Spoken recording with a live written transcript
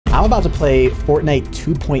I'm about to play Fortnite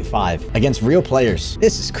 2.5 against real players.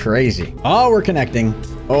 This is crazy. Oh, we're connecting.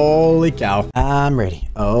 Holy cow. I'm ready.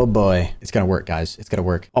 Oh boy. It's gonna work, guys. It's gonna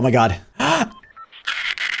work. Oh my God.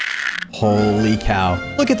 Holy cow.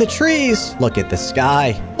 Look at the trees. Look at the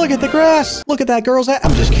sky. Look at the grass. Look at that girl's ass.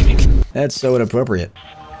 I'm just kidding. That's so inappropriate.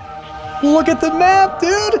 Look at the map,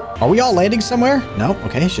 dude. Are we all landing somewhere? No.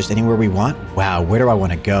 Okay. It's just anywhere we want. Wow. Where do I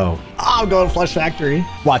want to go? Oh, I'm going to Flush Factory.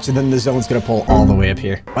 Watch, and then the zone's going to pull all the way up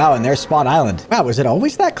here. Wow. And there's Spawn Island. Wow. Was it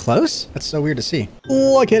always that close? That's so weird to see.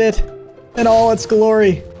 Look at it in all its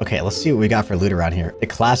glory. Okay. Let's see what we got for loot around here. The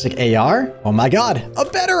classic AR. Oh my God. A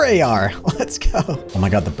better AR. Let's go. Oh my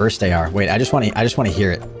God. The burst AR. Wait, I just want to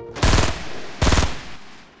hear it.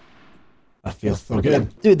 That feels so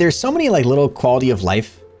good. Dude, there's so many like little quality of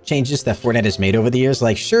life changes that Fortnite has made over the years.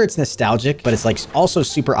 Like, sure, it's nostalgic, but it's like also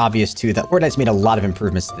super obvious too that Fortnite's made a lot of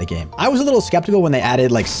improvements to the game. I was a little skeptical when they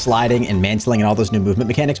added like sliding and mantling and all those new movement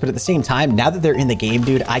mechanics, but at the same time, now that they're in the game,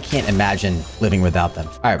 dude, I can't imagine living without them.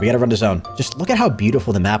 All right, we got to run the zone. Just look at how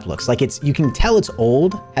beautiful the map looks. Like you can tell it's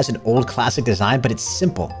old, has an old classic design, but it's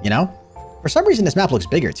simple, you know? For some reason, this map looks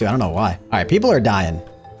bigger too. I don't know why. All right, people are dying.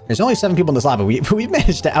 There's only 7 people in this lobby. We've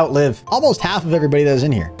managed to outlive almost half of everybody that is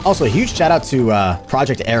in here. Also, a huge shout out to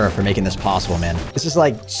Project Era for making this possible, man. This is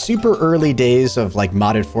like super early days of like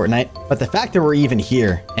modded Fortnite, but the fact that we're even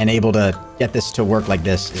here and able to get this to work like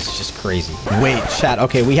this is just crazy. Wait, chat.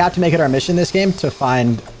 Okay, we have to make it our mission this game to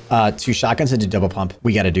find 2 shotguns and do double pump.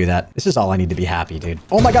 We got to do that. This is all I need to be happy, dude.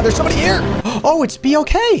 Oh my God, there's somebody here. Oh, it's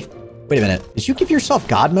BOK. Wait a minute. Did you give yourself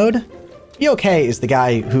God mode? BOK is the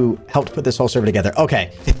guy who helped put this whole server together.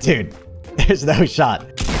 Okay, dude, there's no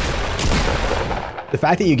shot. The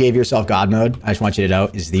fact that you gave yourself God mode, I just want you to know,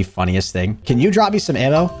 is the funniest thing. Can you drop me some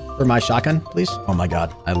ammo for my shotgun, please? Oh my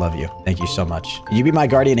God, I love you. Thank you so much. Can you be my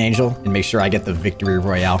guardian angel and make sure I get the victory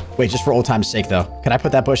royale? Wait, just for old time's sake though. Can I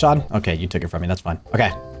put that bush on? Okay, you took it from me. That's fine.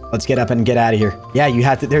 Okay. Let's get up and get out of here. Yeah, you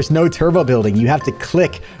have to, there's no turbo building. You have to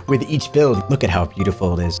click with each build. Look at how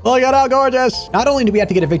beautiful it is. Look at how gorgeous. Not only do we have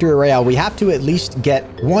to get a victory royale, we have to at least get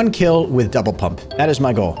 1 kill with double pump. That is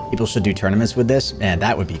my goal. People should do tournaments with this. Man,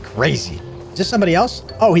 that would be crazy. Is this somebody else?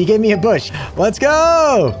 Oh, he gave me a bush. Let's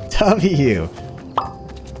go. W.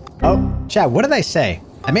 Oh, chat, what did I say?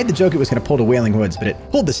 I made the joke it was going to pull to Wailing Woods, but it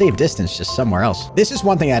pulled the same distance just somewhere else. This is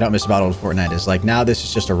one thing I don't miss about old Fortnite is like now this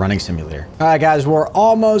is just a running simulator. All right, guys, we're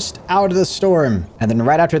almost out of the storm. And then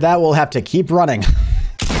right after that, we'll have to keep running.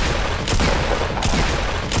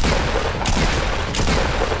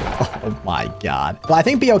 Oh my God. Well, I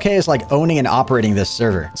think BOK is like owning and operating this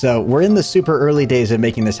server. So we're in the super early days of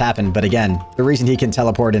making this happen. But again, the reason he can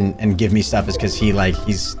teleport and give me stuff is because he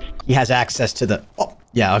has access to the... Oh.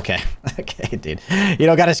 Yeah, okay. Okay, dude. You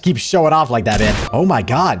don't gotta keep showing off like that, man. Oh my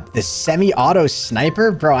God. The semi-auto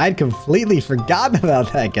sniper? Bro, I'd completely forgotten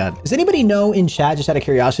about that gun. Does anybody know in chat, just out of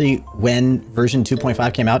curiosity, when version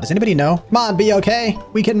 2.5 came out? Does anybody know? Come on,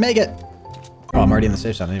 BOK. We can make it. Oh, I'm already in the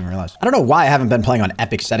safe zone. I didn't even realize. I don't know why I haven't been playing on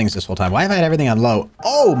epic settings this whole time. Why have I had everything on low?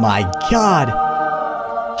 Oh my God.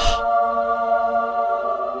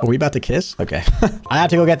 Are we about to kiss? Okay. I have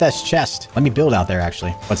to go get this chest. Let me build out there, actually.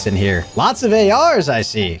 What's in here? Lots of ARs, I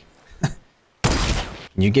see.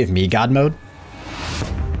 Can you give me God mode?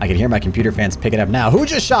 I can hear my computer fans pick it up now. Who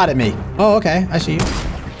just shot at me? Oh, okay. I see you.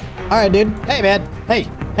 All right, dude. Hey, man. Hey,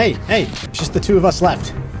 hey, hey. It's just the 2 of us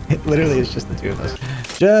left. It literally is just the 2 of us.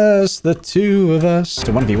 Just the 2 of us. It's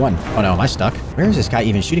a 1v1. Oh, no. Am I stuck? Where is this guy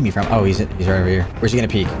even shooting me from? Oh, he's right over here. Where's he going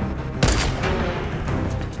to peek?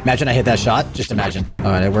 Imagine I hit that shot. Just imagine. All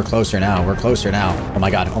right, we're closer now. We're closer now. Oh my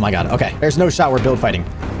God. Oh my God. Okay. There's no shot. We're build fighting.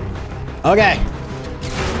 Okay.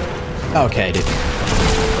 Okay, dude.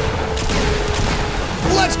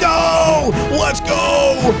 Let's go. Let's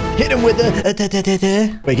go. Hit him with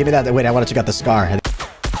the... Wait, give me that. Wait, I want to check out the scar.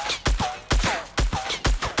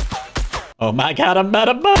 Oh my God. I'm about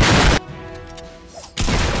to...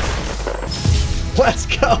 Let's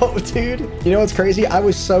go, dude. You know what's crazy? I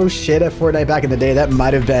was so shit at Fortnite back in the day. That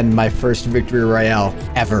might have been my first victory royale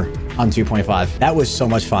ever on 2.5. That was so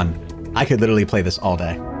much fun. I could literally play this all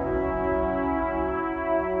day.